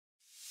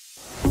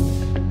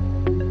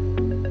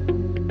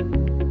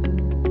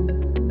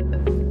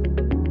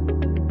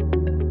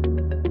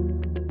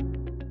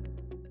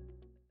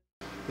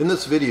In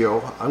this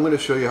video, I'm going to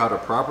show you how to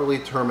properly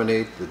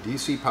terminate the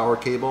DC power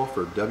cable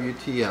for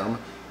WTM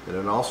and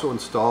then also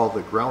install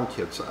the ground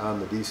kits on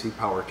the DC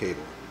power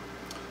cable.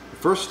 The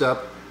first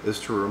step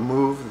is to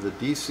remove the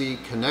DC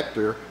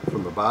connector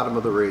from the bottom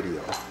of the radio.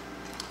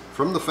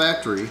 From the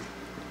factory,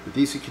 the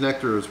DC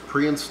connector is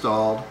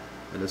pre-installed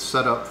and is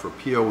set up for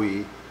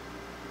PoE.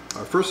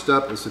 Our first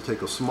step is to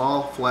take a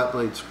small flat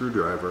blade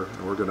screwdriver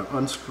and we're going to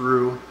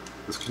unscrew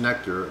this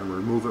connector and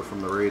remove it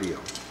from the radio.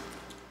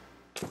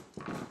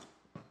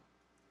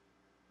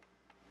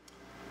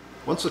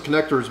 Once the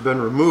connector has been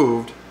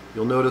removed,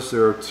 you'll notice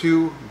there are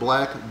two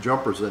black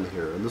jumpers in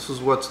here, and this is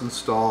what's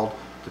installed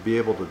to be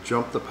able to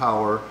jump the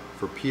power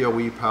for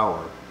PoE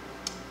power.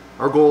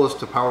 Our goal is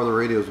to power the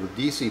radios with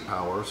DC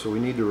power, so we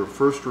need to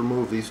first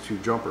remove these two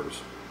jumpers.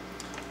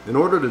 In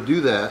order to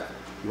do that,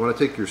 you want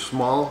to take your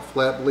small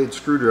flat blade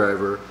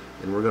screwdriver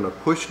and we're going to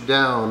push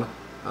down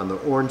on the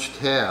orange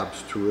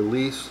tabs to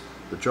release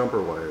the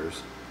jumper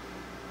wires.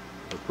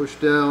 So push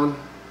down,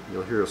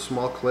 you'll hear a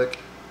small click,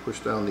 push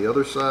down the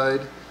other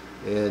side,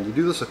 and you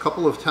do this a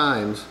couple of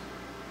times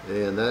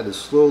and that is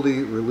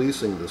slowly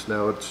releasing this.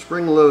 Now it's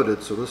spring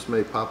loaded, so this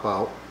may pop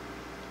out.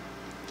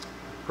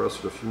 Press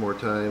it a few more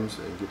times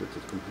and get it to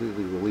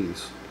completely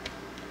release.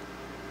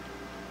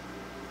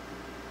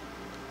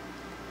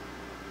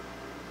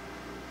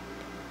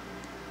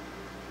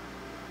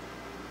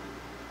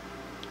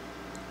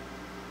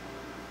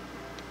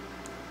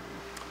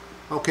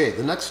 Okay,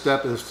 the next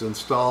step is to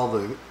install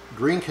the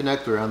green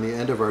connector on the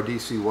end of our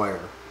DC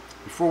wire.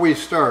 Before we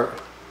start,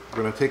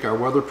 we're going to take our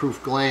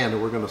weatherproof gland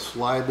and we're going to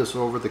slide this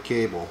over the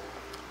cable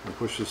and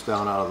push this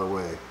down out of the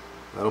way.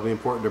 That'll be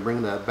important to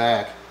bring that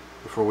back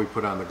before we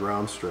put on the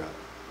ground strap.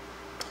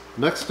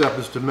 The next step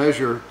is to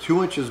measure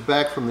 2 inches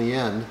back from the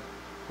end,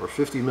 or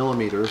 50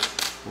 millimeters,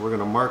 and we're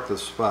going to mark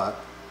this spot.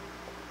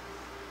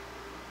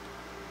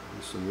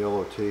 Use some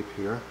yellow tape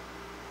here.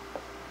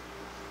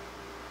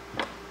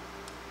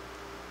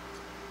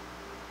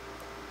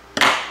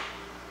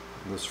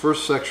 In this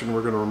first section,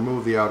 we're going to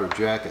remove the outer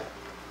jacket.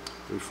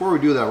 Before we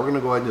do that, we're going to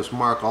go ahead and just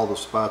mark all the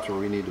spots where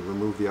we need to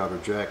remove the outer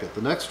jacket.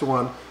 The next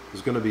one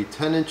is going to be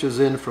 10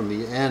 inches in from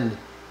the end.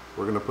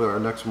 We're going to put our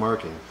next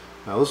marking.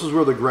 Now this is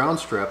where the ground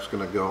strap is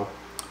going to go.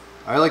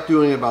 I like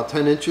doing about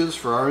 10 inches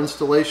for our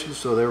installation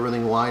so that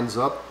everything lines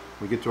up.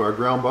 We get to our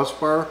ground bus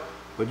bar,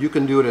 but you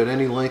can do it at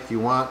any length you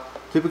want.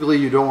 Typically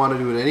you don't want to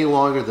do it any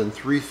longer than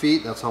 3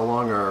 feet. That's how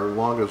long our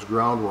longest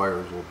ground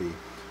wires will be.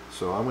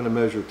 So I'm going to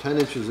measure 10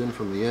 inches in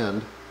from the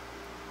end.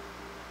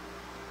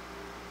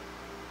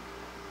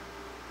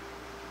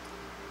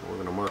 We're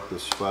going to mark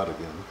this spot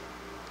again.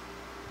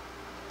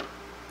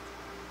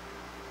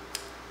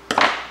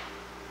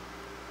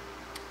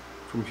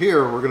 From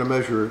here, we're going to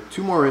measure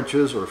 2 more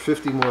inches or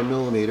 50 more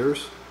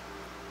millimeters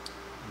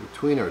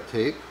between our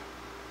tape.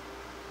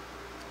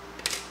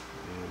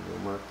 And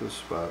we'll mark this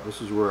spot.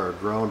 This is where our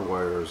ground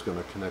wire is going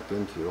to connect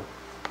into.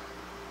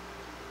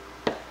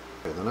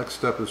 Okay, the next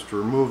step is to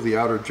remove the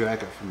outer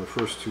jacket from the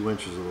first 2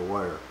 inches of the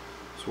wire.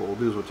 So what we'll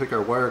do is we'll take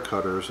our wire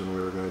cutters and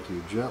we're going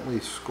to gently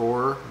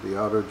score the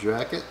outer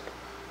jacket.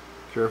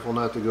 Careful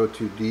not to go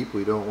too deep.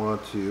 We don't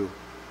want to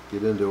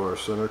get into our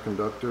center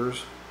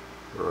conductors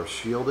or our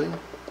shielding.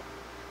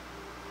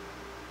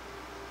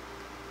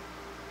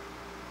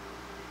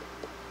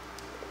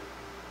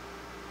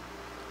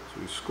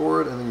 So you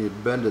score it and then you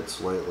bend it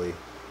slightly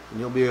and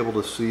you'll be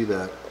able to see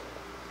that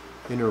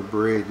inner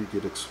braid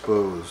get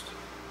exposed.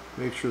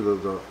 Make sure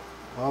that the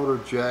outer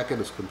jacket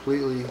is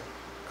completely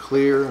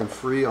clear and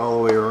free all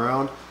the way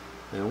around,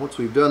 and once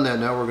we've done that,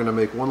 now we're going to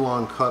make one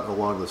long cut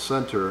along the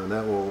center, and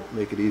that will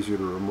make it easier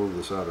to remove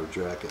this outer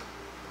jacket.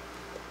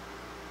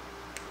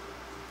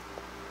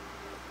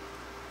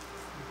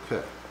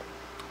 Okay,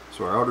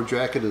 so our outer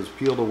jacket is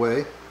peeled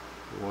away.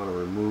 We want to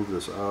remove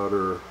this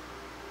outer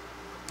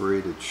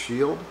braided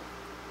shield.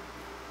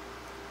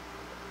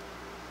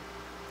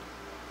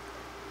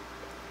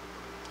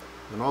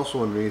 And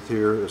also underneath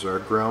here is our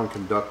ground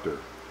conductor.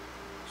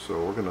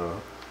 So we're going to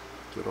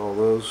get all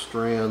those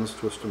strands,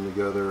 twist them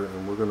together,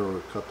 and we're going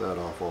to cut that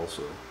off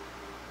also.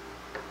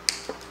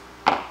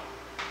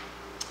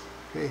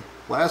 Okay,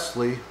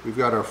 lastly, we've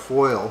got our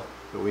foil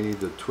that we need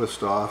to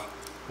twist off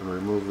and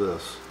remove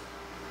this.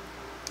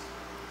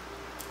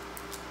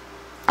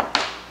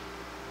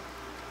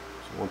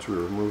 So once we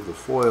remove the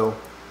foil,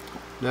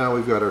 now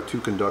we've got our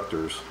 2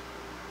 conductors.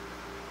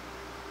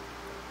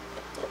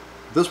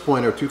 At this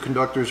point, our 2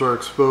 conductors are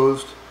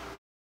exposed.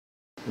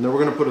 And then we're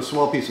going to put a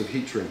small piece of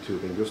heat shrink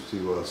tubing just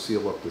to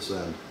seal up this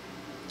end.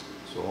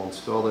 So I'll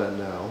install that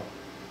now.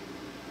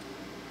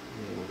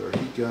 And with our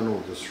heat gun,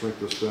 we'll just shrink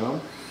this down.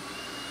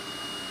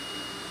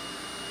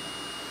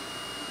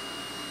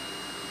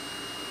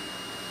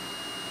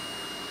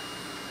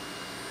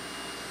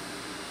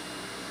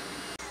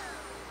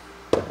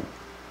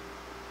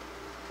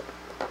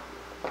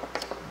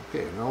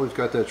 Okay, now we've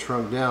got that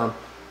shrunk down.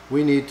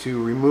 We need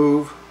to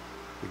remove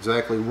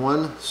exactly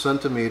 1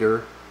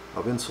 centimeter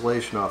of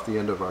insulation off the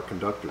end of our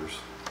conductors.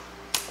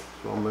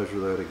 So I'll measure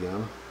that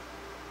again.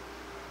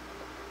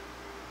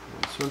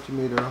 1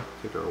 centimeter.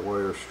 Take our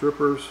wire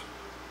strippers.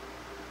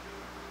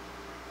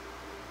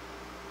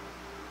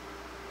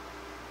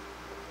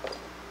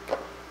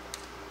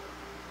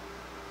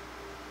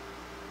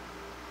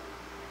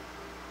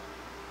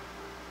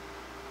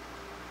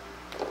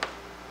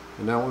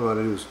 And now what we want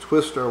to do is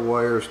twist our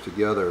wires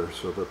together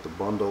so that the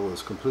bundle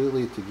is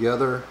completely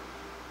together.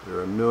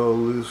 There are no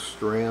loose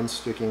strands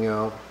sticking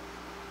out.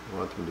 We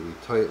want them to be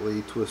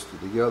tightly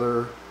twisted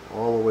together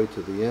all the way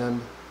to the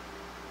end.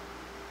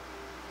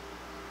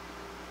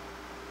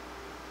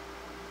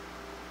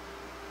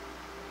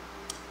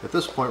 At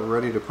this point, we're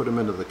ready to put them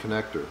into the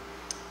connector.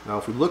 Now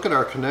if we look at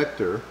our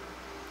connector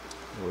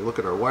and we look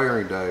at our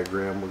wiring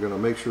diagram, we're going to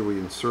make sure we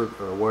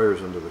insert our wires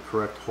into the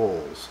correct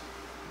holes.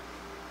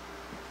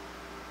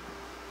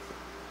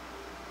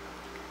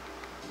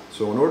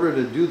 So in order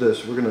to do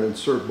this, we're going to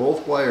insert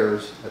both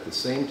wires at the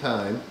same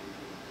time,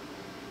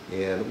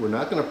 and we're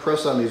not going to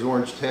press on these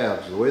orange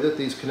tabs. The way that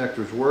these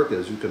connectors work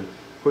is you can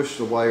push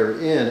the wire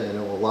in and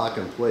it will lock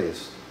in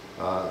place.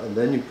 And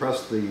then you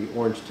press the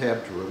orange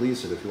tab to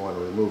release it if you want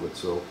to remove it.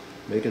 So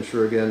making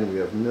sure again we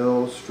have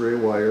no stray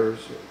wires,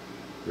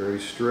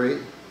 very straight.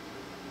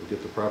 We'll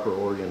get the proper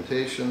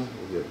orientation.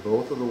 We'll get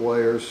both of the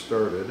wires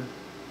started.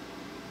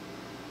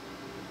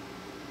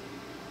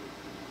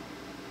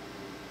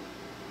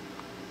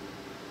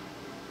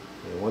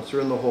 And once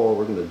they're in the hole,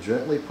 we're going to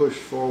gently push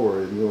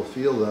forward and you'll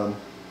feel them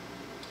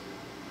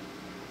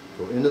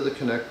go into the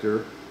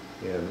connector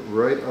and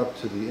right up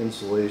to the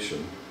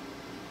insulation.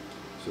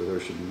 So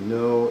there should be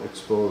no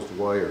exposed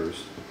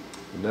wires.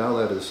 And now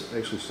that is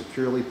actually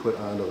securely put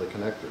onto the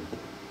connector.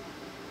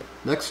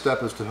 Next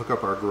step is to hook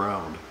up our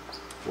ground.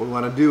 What we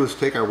want to do is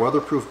take our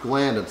weatherproof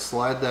gland and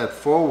slide that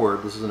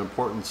forward. This is an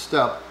important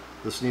step.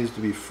 This needs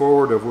to be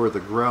forward of where the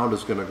ground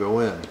is going to go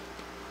in.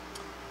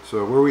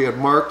 So where we had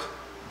marked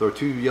the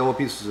two yellow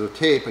pieces of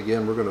tape,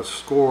 again we're going to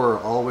score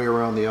all the way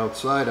around the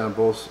outside on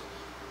both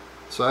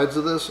sides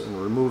of this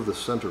and remove the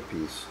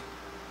centerpiece.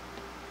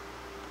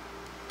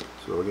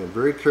 So again,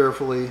 very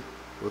carefully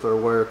with our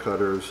wire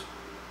cutters,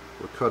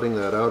 we're cutting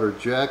that outer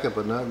jacket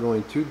but not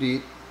going too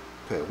deep.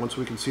 Okay, once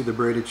we can see the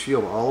braided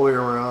shield all the way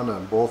around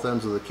on both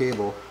ends of the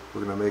cable,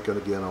 we're going to make it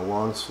again a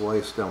long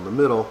slice down the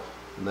middle,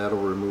 and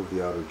that'll remove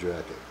the outer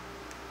jacket.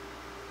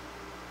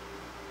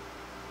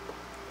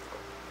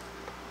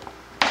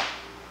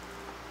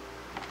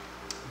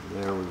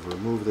 And there we've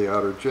removed the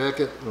outer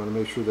jacket. We want to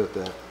make sure that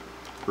that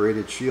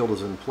braided shield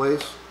is in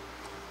place.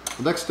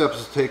 The next step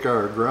is to take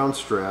our ground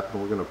strap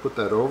and we're going to put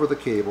that over the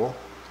cable.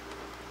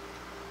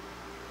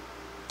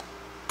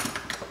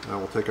 Now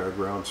we'll take our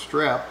ground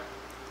strap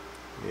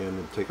and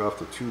we'll take off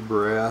the two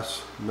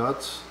brass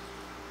nuts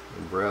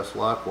and brass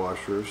lock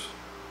washers,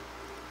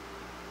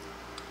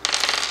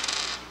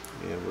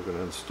 and we're going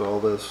to install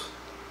this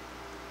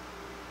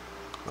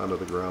onto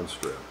the ground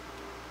strap.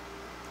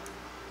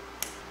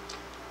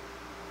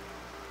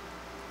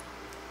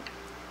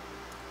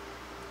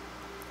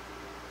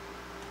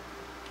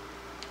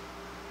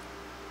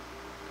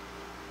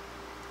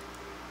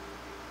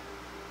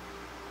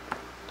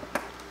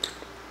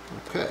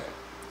 Okay,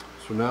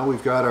 so now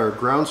we've got our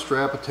ground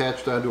strap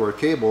attached onto our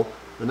cable.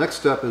 The next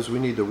step is we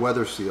need to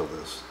weather seal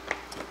this.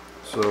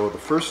 So the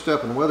first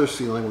step in weather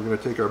sealing, we're going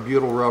to take our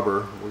butyl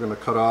rubber. We're going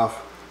to cut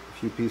off a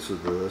few pieces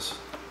of this,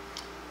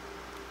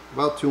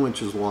 about 2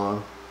 inches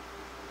long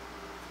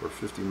or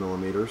 50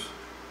 millimeters.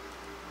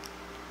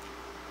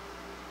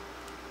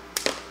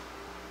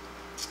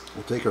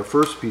 We'll take our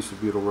first piece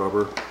of butyl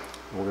rubber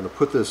and we're going to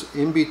put this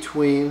in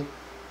between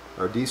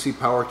our DC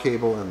power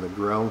cable and the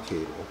ground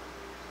cable.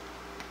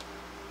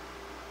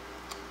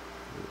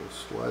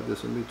 Slide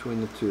this in between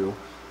the two,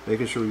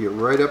 making sure we get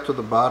right up to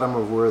the bottom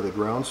of where the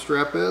ground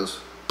strap is.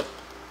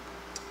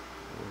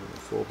 We're going to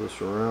fold this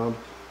around.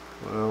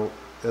 Well,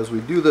 as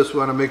we do this, we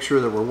want to make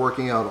sure that we're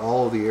working out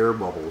all of the air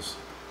bubbles.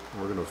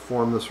 We're going to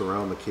form this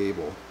around the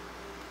cable.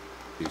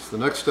 The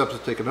next step is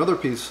to take another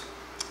piece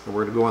and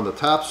we're going to go on the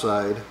top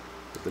side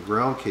of the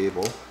ground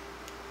cable.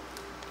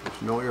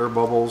 There's no air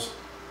bubbles.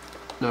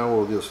 Now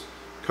we'll just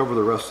cover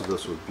the rest of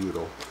this with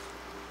butyl.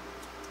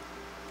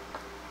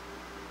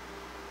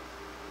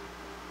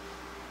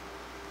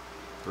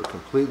 We're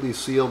completely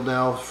sealed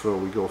now, so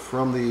we go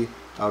from the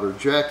outer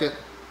jacket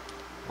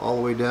all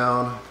the way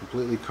down,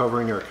 completely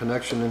covering our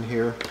connection in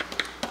here.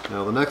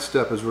 Now the next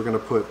step is we're going to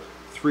put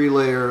 3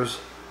 layers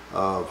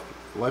of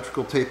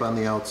electrical tape on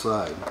the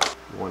outside.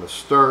 We want to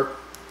start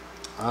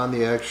on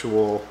the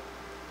actual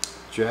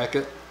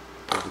jacket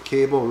of the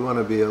cable. We want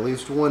to be at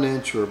least 1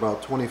 inch or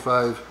about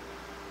 25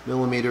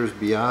 millimeters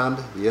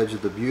beyond the edge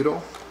of the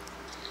butyl.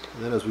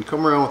 And then as we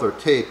come around with our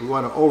tape, we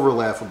want to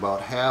overlap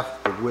about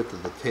half the width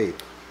of the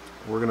tape.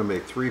 We're going to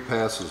make 3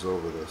 passes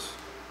over this.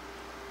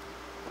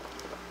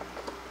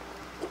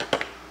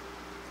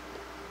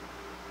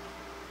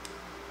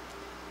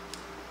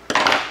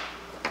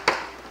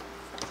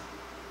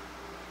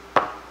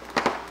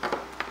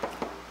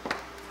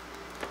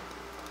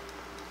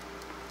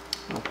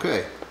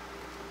 Okay,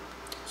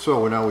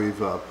 so now we've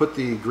put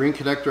the green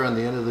connector on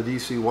the end of the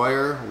DC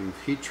wire.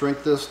 We've heat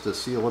shrink this to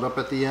seal it up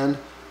at the end.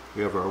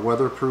 We have our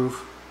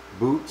weatherproof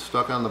boot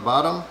stuck on the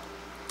bottom,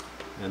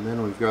 and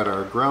then we've got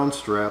our ground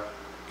strap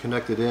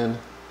connected in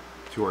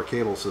to our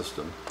cable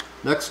system.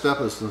 Next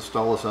step is to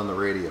install this on the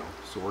radio,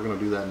 so we're going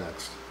to do that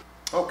next.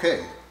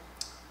 Okay,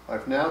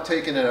 I've now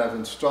taken it, I've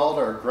installed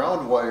our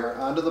ground wire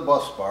onto the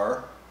bus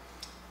bar.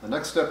 The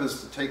next step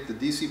is to take the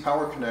DC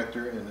power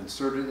connector and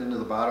insert it into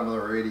the bottom of the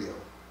radio.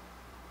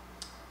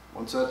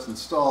 Once that's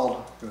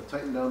installed, I'm going to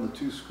tighten down the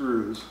 2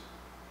 screws.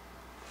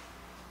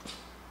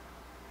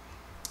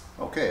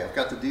 Okay, I've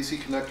got the DC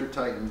connector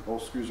tightened,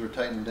 both screws are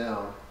tightened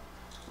down.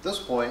 At this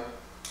point,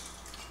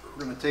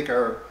 we're going to take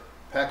our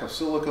pack of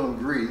silicone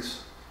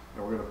grease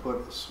and we're going to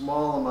put a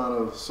small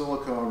amount of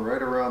silicone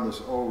right around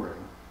this O-ring.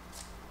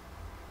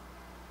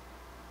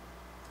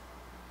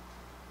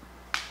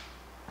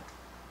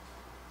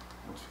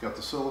 Once we've got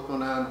the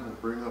silicone on, we'll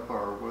bring up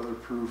our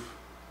weatherproof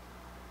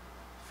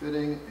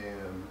fitting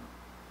and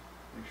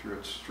make sure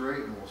it's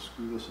straight, and we'll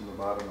screw this in the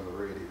bottom of the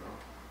radio.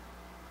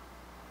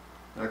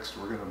 Next,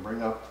 we're going to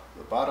bring up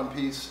the bottom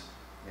piece,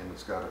 and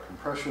it's got a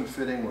compression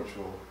fitting which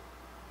will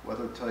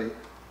weather tight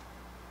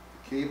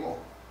the cable.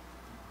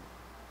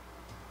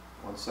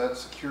 Once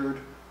that's secured,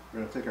 we're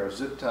going to take our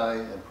zip tie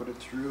and put it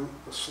through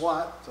the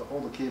slot to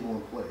hold the cable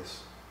in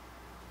place.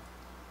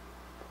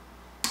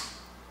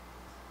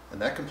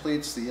 And that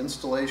completes the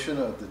installation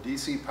of the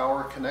DC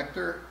power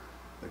connector,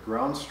 the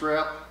ground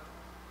strap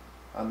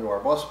onto our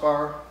bus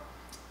bar,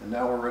 and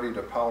now we're ready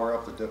to power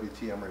up the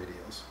WTM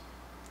radios.